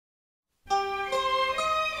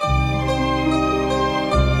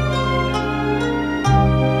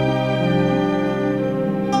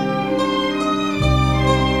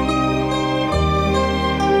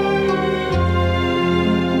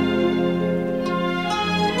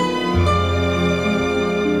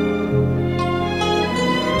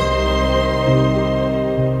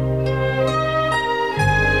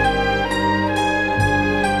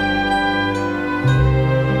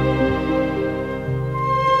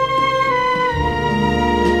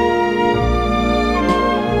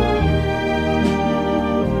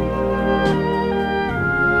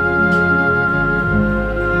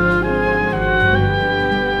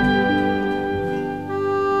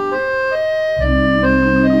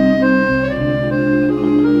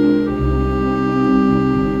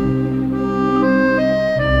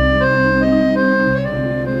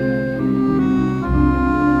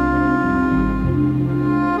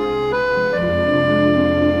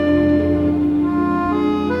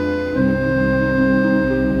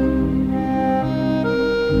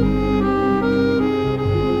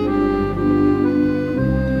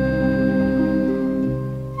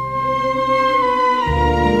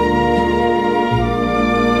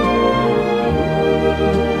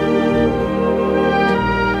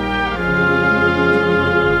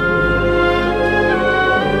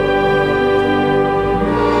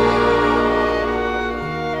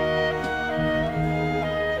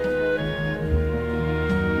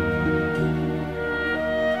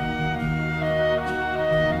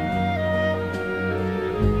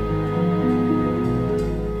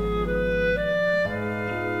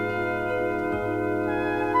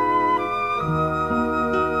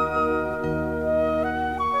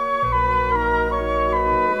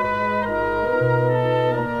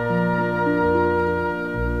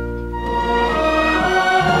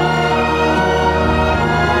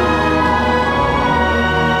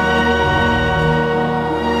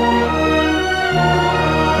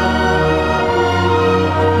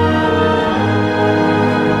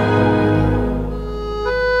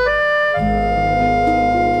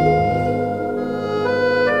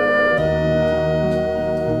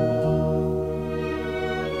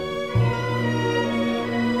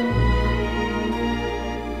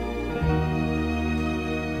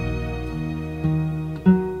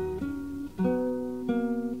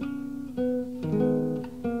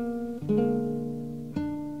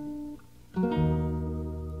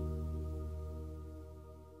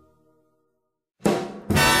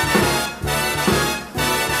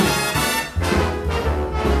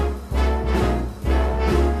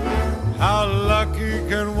How lucky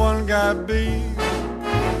can one guy be?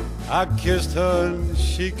 I kissed her and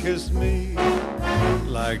she kissed me.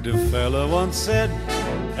 Like the fella once said,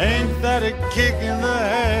 ain't that a kick in the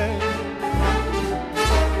head?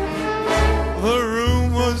 The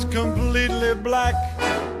room was completely black.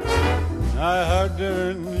 I hugged her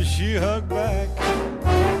and she hugged back.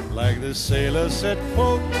 Like the sailor said,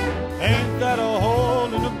 quote, ain't that a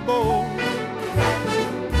hole in the boat?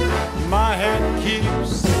 My head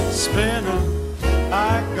keeps spinning.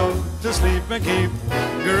 I go to sleep and keep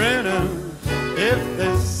grinning. If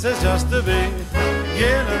this is just the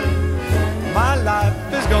beginning, my life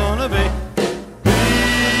is gonna be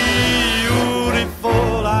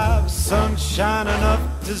beautiful. I've sunshine enough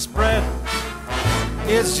to spread.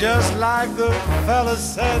 It's just like the fella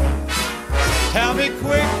said. Tell me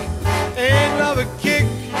quick, ain't love a kick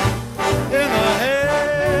in the head?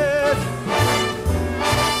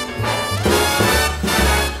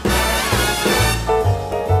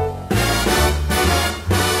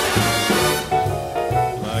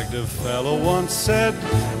 Like the fella once said,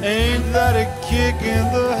 ain't that a kick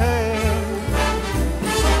in the head?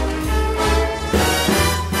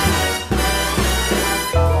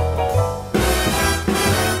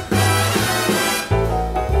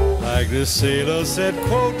 The sailor said,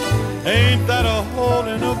 quote, ain't that a hole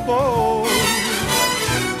in a boat?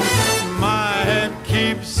 My head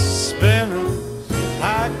keeps spinning.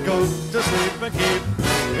 I go to sleep and keep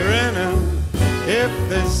grinning. If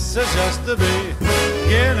this is just the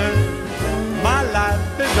beginning, my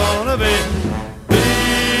life is gonna be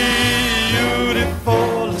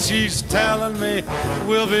beautiful. She's telling me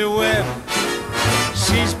we'll be wet.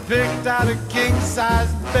 She's picked out a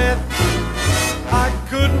king-size bed. I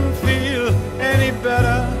couldn't feel any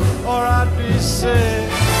better or I'd be sick.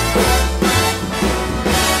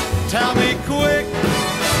 Tell me quick,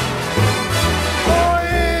 oh,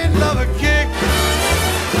 ain't love a kick?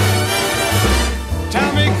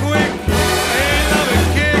 Tell me quick, ain't love a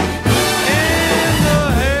kick in the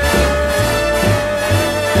head?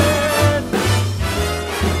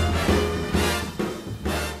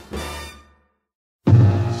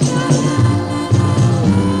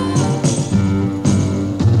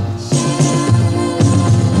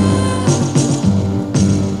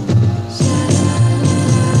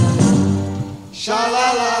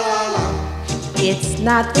 It's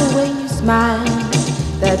not the way you smile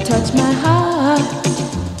that touch my heart.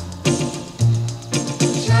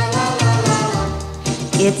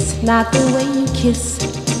 It's not the way you kiss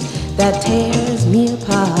that tears me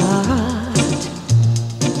apart.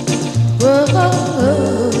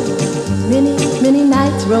 Whoa, many, many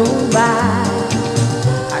nights roll by.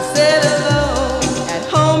 I sit alone at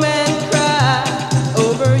home and cry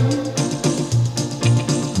over you.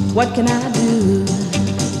 What can I do?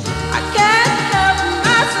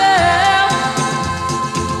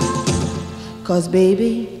 Cause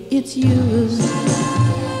baby, it's you.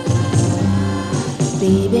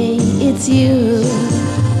 Baby, it's you.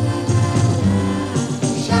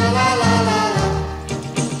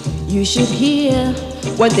 You should hear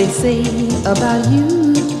what they say about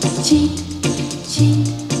you. Cheat, cheat.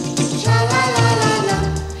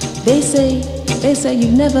 They say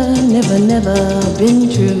you've never, never, never been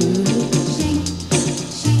true.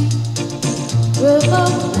 Whoa,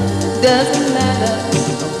 doesn't matter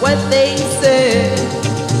what they say.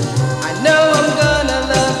 I know I'm gonna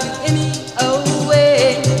love you any old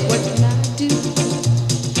way. What can I do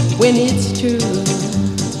when it's true?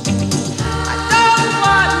 I don't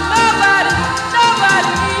want nobody,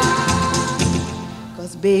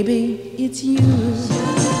 cause baby, it's you.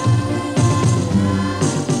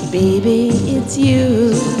 Baby, it's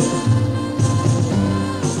you.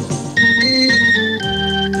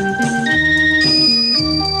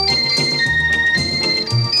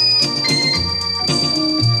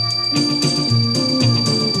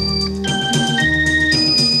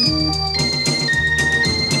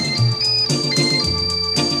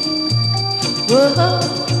 Whoa,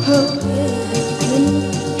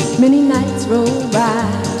 many nights roll by.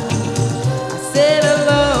 I sit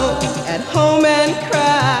alone at home and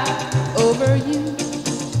cry over you.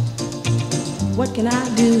 What can I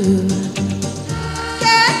do?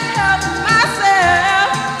 Can't help myself.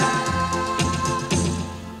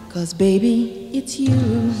 Cause baby, it's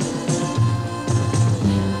you.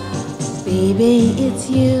 Baby, it's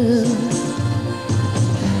you.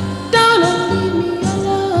 Don't leave me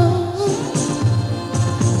alone.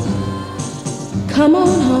 Come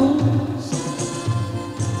on home.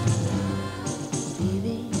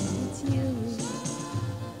 Baby, it's you.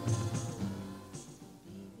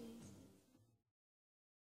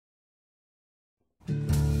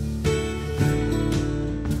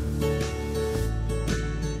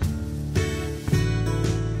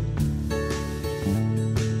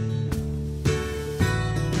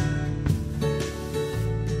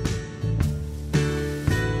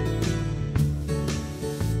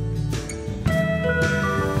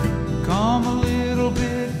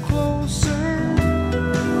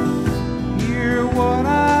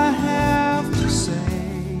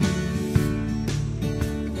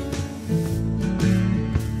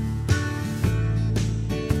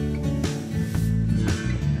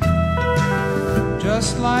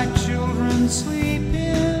 just like children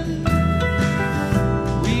sleeping,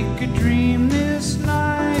 we could dream this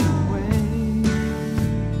night away.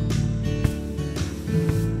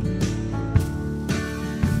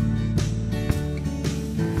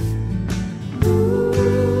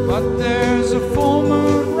 But there's a full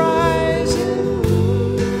moon rising,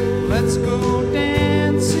 let's go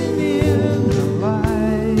dancing in the light.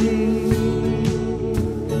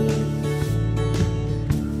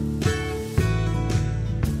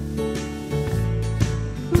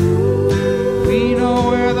 We know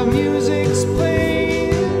where the music's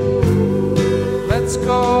playing, let's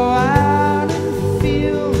go out and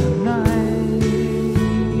feel the night.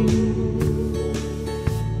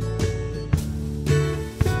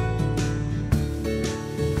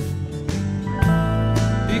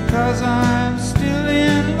 Because I'm still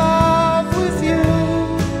in love with you,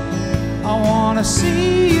 I wanna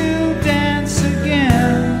see you dance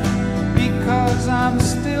again. Because I'm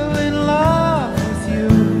still in love with you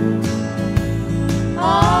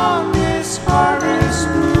on this heartless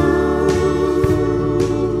groove.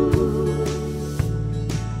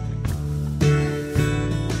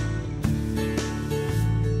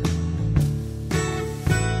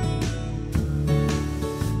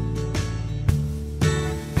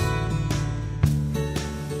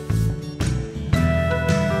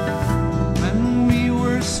 When we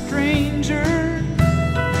were strangers,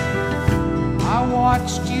 I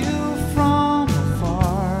watched you from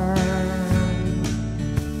afar.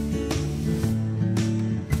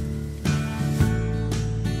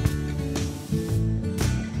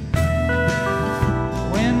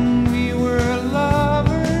 When we were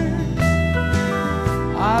lovers,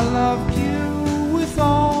 I loved you with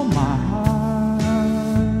all my heart.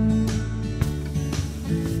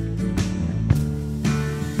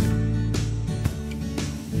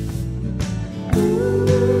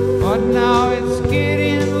 But now